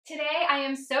Today I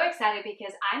am so excited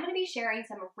because I'm going to be sharing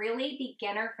some really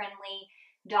beginner-friendly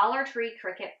Dollar Tree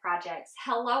Cricut projects.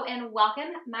 Hello and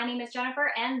welcome. My name is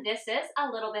Jennifer and this is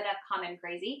a little bit of Common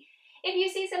Crazy. If you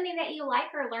see something that you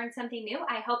like or learn something new,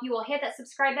 I hope you will hit that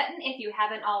subscribe button if you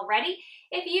haven't already.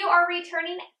 If you are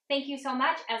returning, thank you so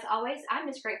much. As always, I'm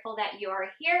just grateful that you are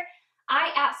here.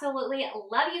 I absolutely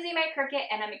love using my Cricut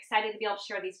and I'm excited to be able to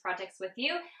share these projects with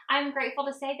you. I'm grateful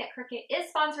to say that Cricut is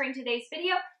sponsoring today's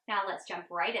video. Now let's jump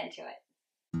right into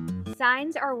it.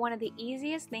 Signs are one of the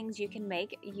easiest things you can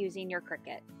make using your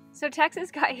Cricut. So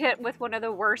Texas got hit with one of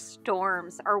the worst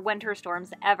storms or winter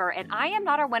storms ever, and I am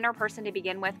not a winter person to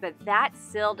begin with, but that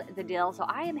sealed the deal. So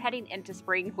I am heading into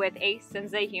spring with a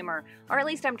sense of humor, or at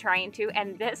least I'm trying to,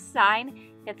 and this sign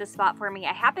hit the spot for me.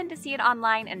 I happened to see it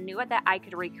online and knew that I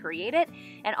could recreate it,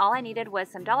 and all I needed was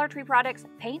some Dollar Tree products,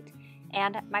 paint,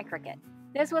 and my Cricut.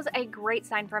 This was a great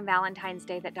sign from Valentine's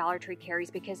Day that Dollar Tree carries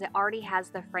because it already has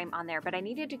the frame on there, but I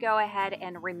needed to go ahead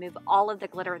and remove all of the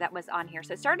glitter that was on here.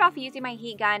 So I started off using my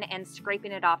heat gun and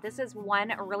scraping it off. This is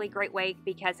one really great way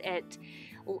because it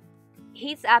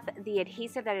heats up the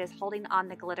adhesive that is holding on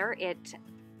the glitter. It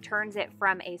turns it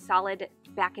from a solid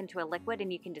back into a liquid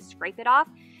and you can just scrape it off.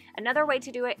 Another way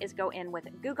to do it is go in with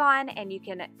Goo Gone and you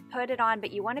can put it on,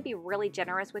 but you want to be really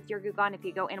generous with your Goo Gone. If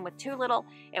you go in with too little,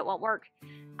 it won't work.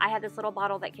 I had this little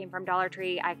bottle that came from Dollar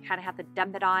Tree. I kind of have to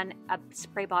dump it on. A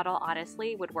spray bottle,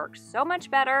 honestly, would work so much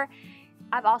better.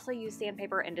 I've also used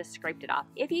sandpaper and just scraped it off.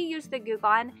 If you use the Goo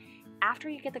Gone, after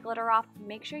you get the glitter off,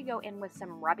 make sure you go in with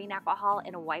some rubbing alcohol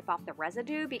and wipe off the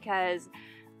residue because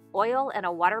oil and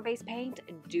a water-based paint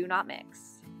do not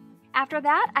mix. After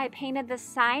that, I painted the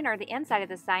sign or the inside of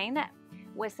the sign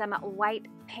with some white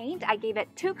paint. I gave it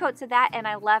 2 coats of that and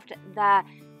I left the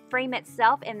frame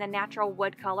itself in the natural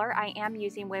wood color. I am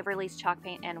using Waverly's chalk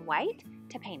paint and white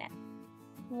to paint it.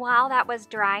 While that was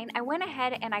drying, I went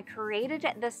ahead and I created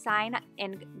the sign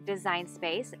in Design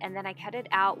Space and then I cut it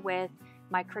out with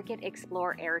my Cricut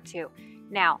Explore Air too.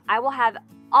 Now, I will have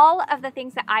all of the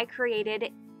things that I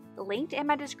created linked in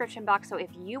my description box, so if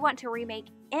you want to remake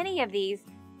any of these,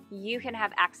 you can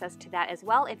have access to that as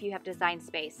well if you have Design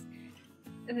Space.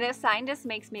 This sign just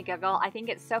makes me giggle. I think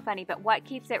it's so funny, but what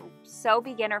keeps it so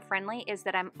beginner friendly is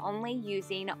that I'm only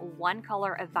using one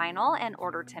color of vinyl in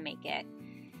order to make it.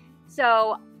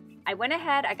 So I went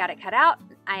ahead, I got it cut out,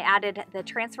 I added the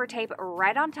transfer tape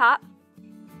right on top.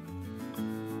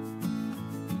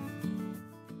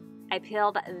 I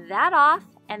peeled that off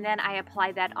and then I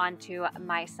applied that onto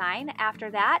my sign. After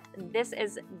that, this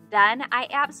is done. I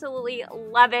absolutely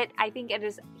love it. I think it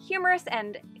is humorous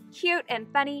and cute and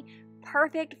funny.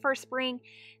 Perfect for spring.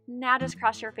 Now just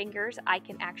cross your fingers. I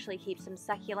can actually keep some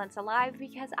succulents alive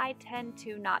because I tend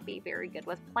to not be very good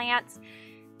with plants,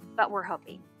 but we're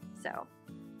hoping. So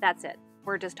that's it.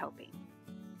 We're just hoping.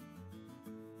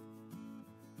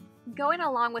 Going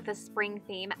along with the spring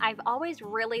theme, I've always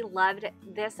really loved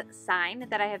this sign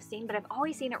that I have seen, but I've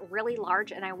always seen it really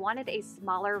large and I wanted a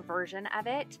smaller version of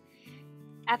it.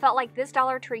 I felt like this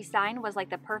Dollar Tree sign was like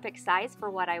the perfect size for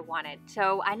what I wanted.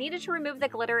 So I needed to remove the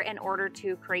glitter in order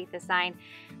to create the sign.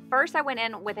 First, I went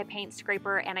in with a paint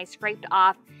scraper and I scraped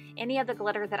off any of the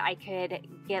glitter that I could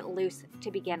get loose to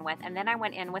begin with. And then I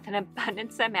went in with an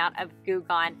abundance amount of Goo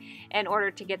Gone in order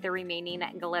to get the remaining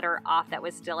glitter off that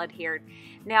was still adhered.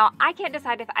 Now, I can't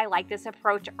decide if I like this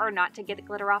approach or not to get the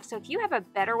glitter off. So if you have a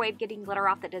better way of getting glitter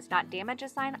off that does not damage a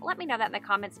sign, let me know that in the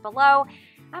comments below.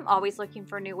 I'm always looking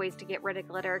for new ways to get rid of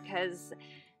glitter because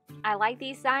I like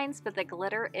these signs, but the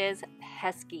glitter is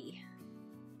pesky.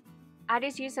 I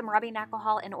just used some rubbing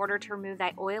alcohol in order to remove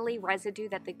that oily residue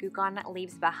that the Goo Gone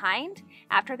leaves behind.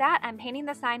 After that, I'm painting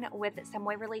the sign with some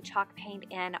Waverly chalk paint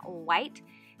in white.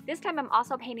 This time I'm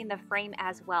also painting the frame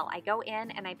as well. I go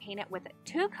in and I paint it with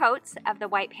 2 coats of the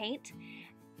white paint.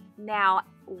 Now,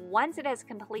 once it has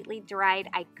completely dried,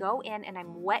 I go in and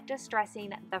I'm wet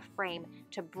distressing the frame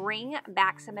to bring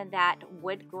back some of that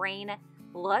wood grain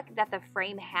look that the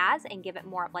frame has and give it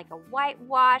more of like a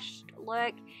whitewashed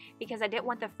look because I didn't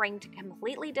want the frame to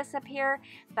completely disappear,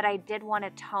 but I did want to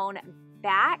tone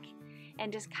back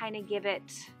and just kind of give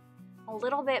it a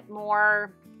little bit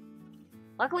more.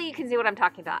 Luckily you can see what I'm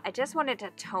talking about. I just wanted to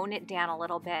tone it down a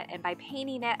little bit, and by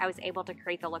painting it I was able to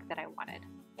create the look that I wanted.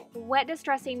 Wet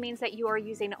distressing means that you are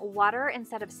using water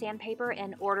instead of sandpaper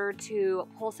in order to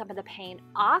pull some of the paint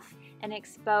off and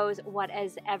expose what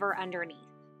is ever underneath.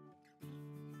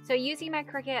 So using my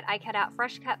Cricut, I cut out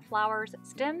fresh cut flowers,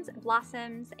 stems,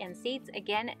 blossoms, and seeds.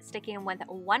 Again, sticking with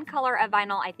one color of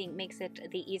vinyl I think makes it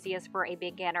the easiest for a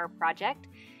beginner project.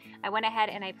 I went ahead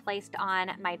and I placed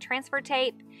on my transfer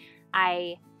tape.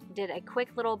 I did a quick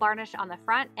little varnish on the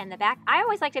front and the back. I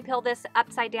always like to peel this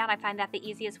upside down. I find that the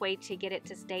easiest way to get it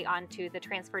to stay onto the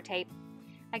transfer tape.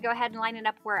 I go ahead and line it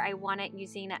up where I want it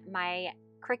using my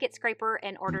Cricut scraper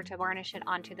in order to varnish it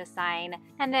onto the sign,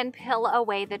 and then peel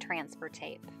away the transfer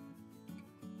tape.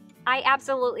 I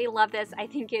absolutely love this. I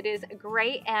think it is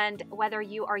great, and whether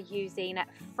you are using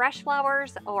fresh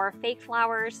flowers or fake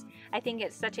flowers, I think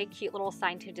it's such a cute little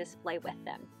sign to display with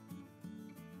them.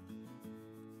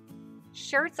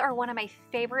 Shirts are one of my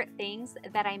favorite things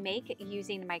that I make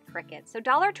using my Cricut. So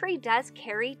Dollar Tree does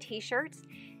carry t-shirts,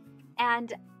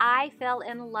 and I fell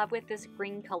in love with this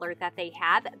green color that they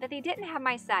have, but they didn't have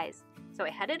my size. So I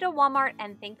headed to Walmart,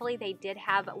 and thankfully they did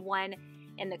have one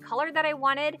in the color that I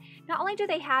wanted. Not only do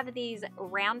they have these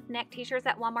round neck t-shirts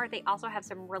at Walmart, they also have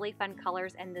some really fun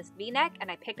colors in this V-neck, and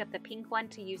I picked up the pink one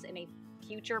to use in a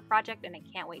future project, and I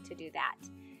can't wait to do that.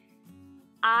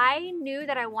 I knew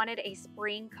that I wanted a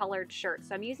spring colored shirt,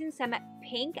 so I'm using some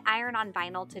pink iron-on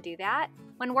vinyl to do that.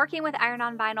 When working with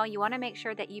iron-on vinyl, you want to make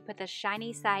sure that you put the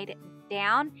shiny side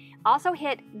down. Also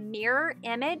hit mirror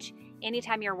image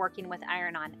anytime you're working with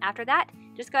iron-on. After that,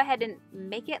 just go ahead and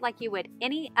make it like you would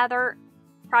any other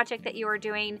project that you are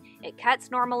doing. It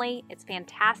cuts normally. It's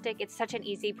fantastic. It's such an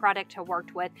easy product to work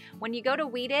with. When you go to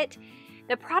weed it,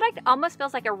 the product almost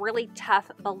feels like a really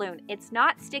tough balloon. It's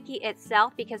not sticky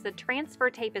itself because the transfer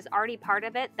tape is already part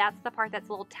of it. That's the part that's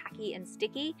a little tacky and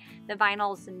sticky. The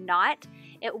vinyl's not.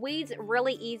 It weeds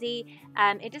really easy.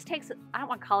 It just takes, I don't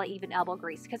want to call it even elbow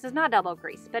grease because it's not elbow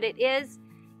grease, but it is.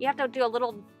 You have to do a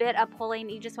little bit of pulling.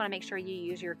 You just want to make sure you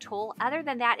use your tool. Other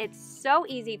than that, it's so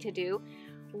easy to do.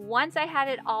 Once I had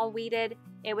it all weeded,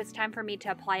 it was time for me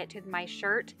to apply it to my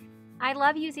shirt. I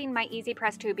love using my Easy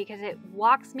Press too because it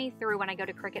walks me through when I go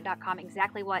to Cricut.com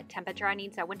exactly what temperature I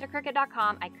need. So I went to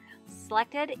Cricut.com, I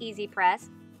selected Easy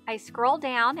Press, I scrolled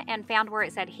down and found where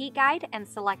it said Heat Guide and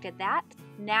selected that.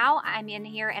 Now I'm in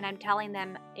here and I'm telling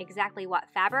them exactly what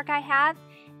fabric I have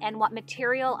and what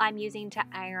material I'm using to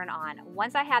iron on.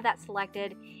 Once I have that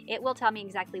selected, it will tell me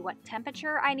exactly what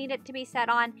temperature I need it to be set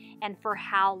on and for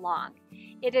how long.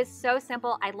 It is so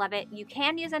simple. I love it. You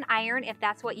can use an iron if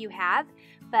that's what you have,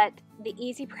 but the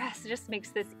Easy Press just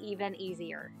makes this even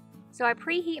easier. So I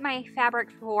preheat my fabric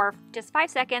for just 5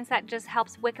 seconds. That just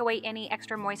helps wick away any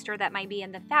extra moisture that might be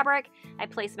in the fabric. I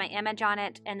place my image on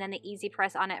it and then the Easy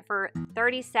Press on it for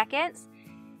 30 seconds.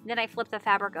 Then I flip the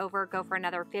fabric over, go for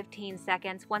another 15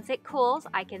 seconds. Once it cools,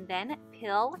 I can then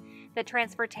peel the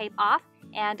transfer tape off,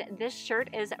 and this shirt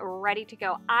is ready to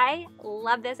go. I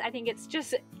love this. I think it's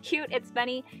just cute. It's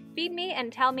funny. Feed me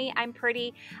and tell me I'm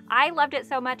pretty. I loved it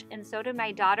so much, and so did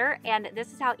my daughter, and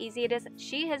this is how easy it is.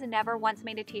 She has never once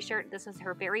made a t-shirt. This was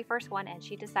her very first one, and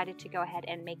she decided to go ahead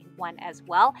and make one as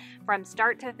well. From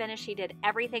start to finish, she did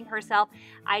everything herself.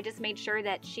 I just made sure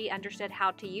that she understood how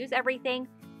to use everything,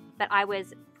 but I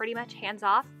was pretty much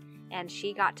hands-off, and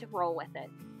she got to roll with it.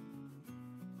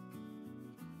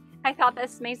 I thought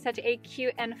this made such a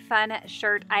cute and fun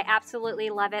shirt. I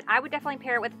absolutely love it. I would definitely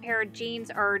pair it with a pair of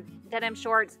jeans or denim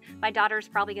shorts. My daughter's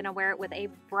probably going to wear it with a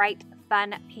bright,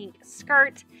 fun pink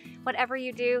skirt. Whatever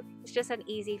you do, it's just an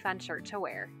easy, fun shirt to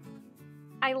wear.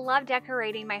 I love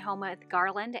decorating my home with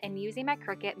garland, and using my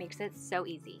Cricut makes it so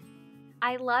easy.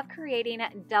 I love creating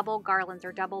double garlands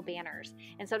or double banners.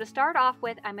 And so to start off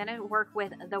with, I'm going to work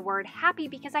with the word happy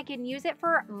because I can use it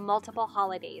for multiple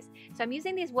holidays. So I'm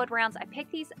using these wood rounds. I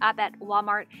picked these up at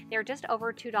Walmart. They're just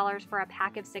over $2 for a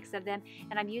pack of 6 of them.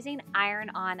 And I'm using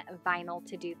iron-on vinyl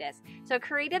to do this. So I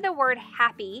created the word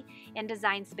happy in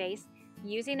Design Space,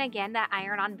 using again that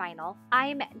iron-on vinyl.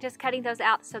 I'm just cutting those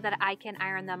out so that I can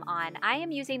iron them on. I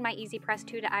am using my Easy Press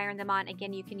 2 to iron them on.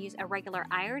 Again, you can use a regular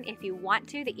iron if you want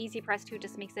to. The Easy Press 2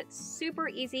 just makes it super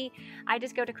easy. I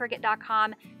just go to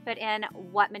Cricut.com, put in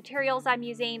what materials I'm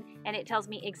using, and it tells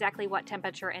me exactly what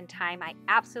temperature and time. I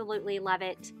absolutely love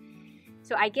it.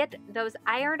 So I get those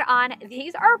ironed on.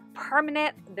 These are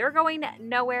permanent. They're going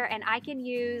nowhere, and I can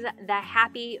use the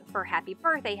happy for happy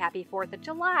birthday, happy 4th of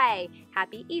July,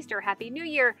 happy Easter, happy New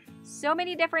Year. So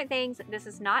many different things. This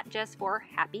is not just for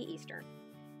happy Easter.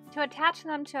 To attach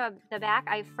them to the back,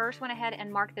 I first went ahead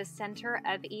and marked the center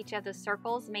of each of the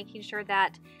circles, making sure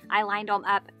that I lined them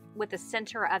up with the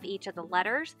center of each of the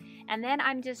letters. And then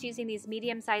I'm just using these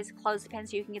medium-sized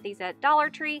clothespins. You can get these at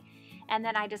Dollar Tree. And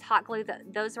then I just hot glue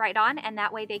those right on, and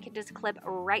that way they can just clip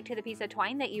right to the piece of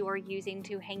twine that you are using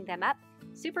to hang them up.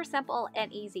 Super simple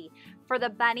and easy. For the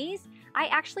bunnies, I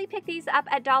actually picked these up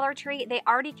at Dollar Tree. They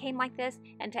already came like this,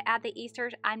 and to add the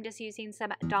Easter, I'm just using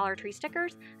some Dollar Tree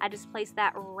stickers. I just placed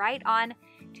that right on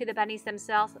to the bunnies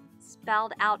themselves,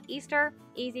 spelled out Easter,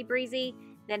 easy breezy,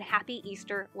 then Happy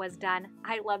Easter was done.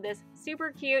 I love this,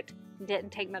 super cute.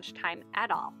 Didn't take much time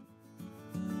at all.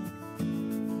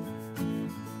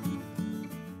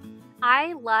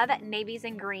 I love navies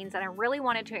and greens, and I really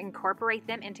wanted to incorporate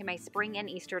them into my spring and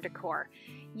Easter decor.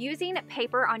 Using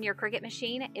paper on your Cricut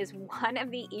machine is one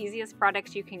of the easiest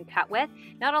products you can cut with.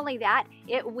 Not only that,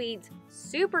 it weeds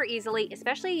super easily,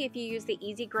 especially if you use the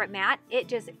Easy Grip mat. It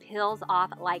just peels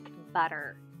off like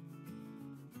butter.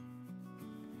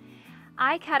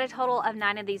 I cut a total of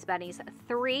 9 of these bunnies,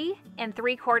 3 in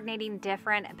 3 coordinating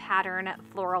different pattern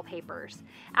floral papers.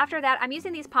 After that, I'm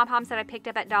using these pom-poms that I picked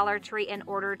up at Dollar Tree in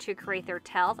order to create their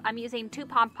tails. I'm using 2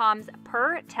 pom-poms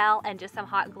per tail and just some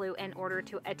hot glue in order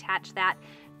to attach that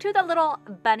to the little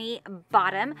bunny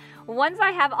bottom. Once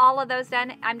I have all of those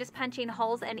done, I'm just punching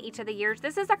holes in each of the ears.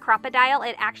 This is a crocodile.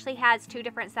 It actually has 2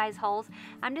 different size holes.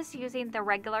 I'm just using the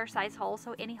regular size hole,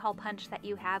 so any hole punch that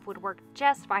you have would work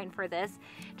just fine for this.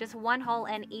 Just 1 hole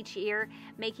in each ear,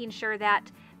 making sure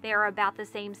that they are about the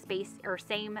same space or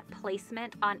same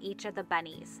placement on each of the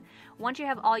bunnies. Once you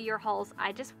have all your holes,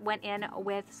 I just went in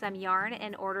with some yarn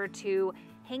in order to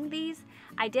hang these.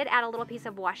 I did add a little piece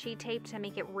of washi tape to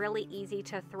make it really easy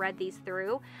to thread these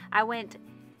through. I went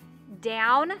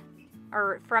down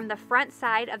or from the front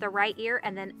side of the right ear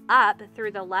and then up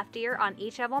through the left ear on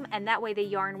each of them, and that way the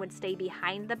yarn would stay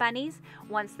behind the bunnies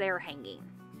once they're hanging.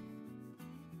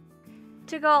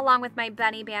 To go along with my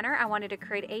bunny banner, I wanted to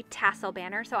create a tassel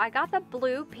banner. So I got the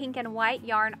blue, pink, and white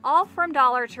yarn all from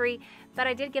Dollar Tree, but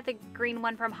I did get the green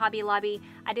one from Hobby Lobby.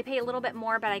 I did pay a little bit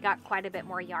more, but I got quite a bit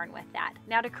more yarn with that.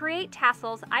 Now to create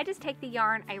tassels, I just take the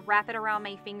yarn, I wrap it around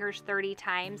my fingers 30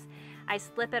 times, I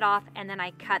slip it off, and then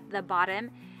I cut the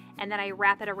bottom, and then I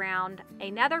wrap it around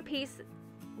another piece,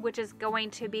 which is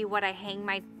going to be what I hang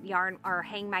my yarn or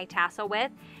hang my tassel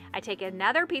with. I take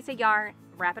another piece of yarn,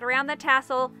 wrap it around the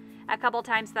tassel a couple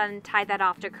times, then tie that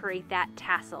off to create that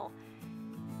tassel.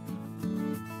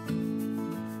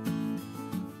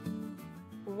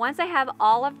 Once I have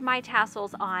all of my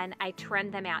tassels on, I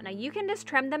trim them out. Now you can just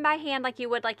trim them by hand like you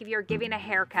would like if you're giving a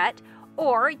haircut,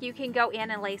 or you can go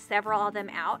in and lay several of them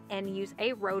out and use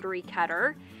a rotary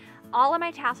cutter. All of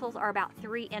my tassels are about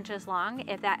 3 inches long,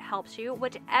 if that helps you,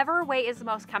 whichever way is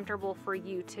most comfortable for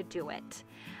you to do it.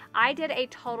 I did a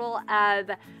total of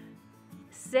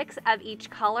 6 of each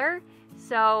color,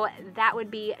 so that would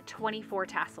be 24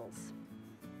 tassels.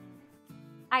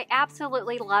 I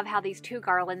absolutely love how these 2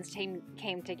 garlands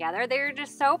came together. They're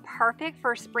just so perfect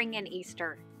for spring and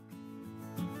Easter.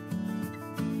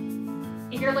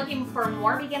 If you're looking for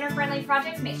more beginner-friendly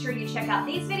projects, make sure you check out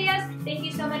these videos. Thank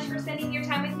you so much for spending your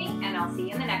time with me, and I'll see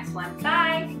you in the next one.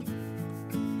 Bye!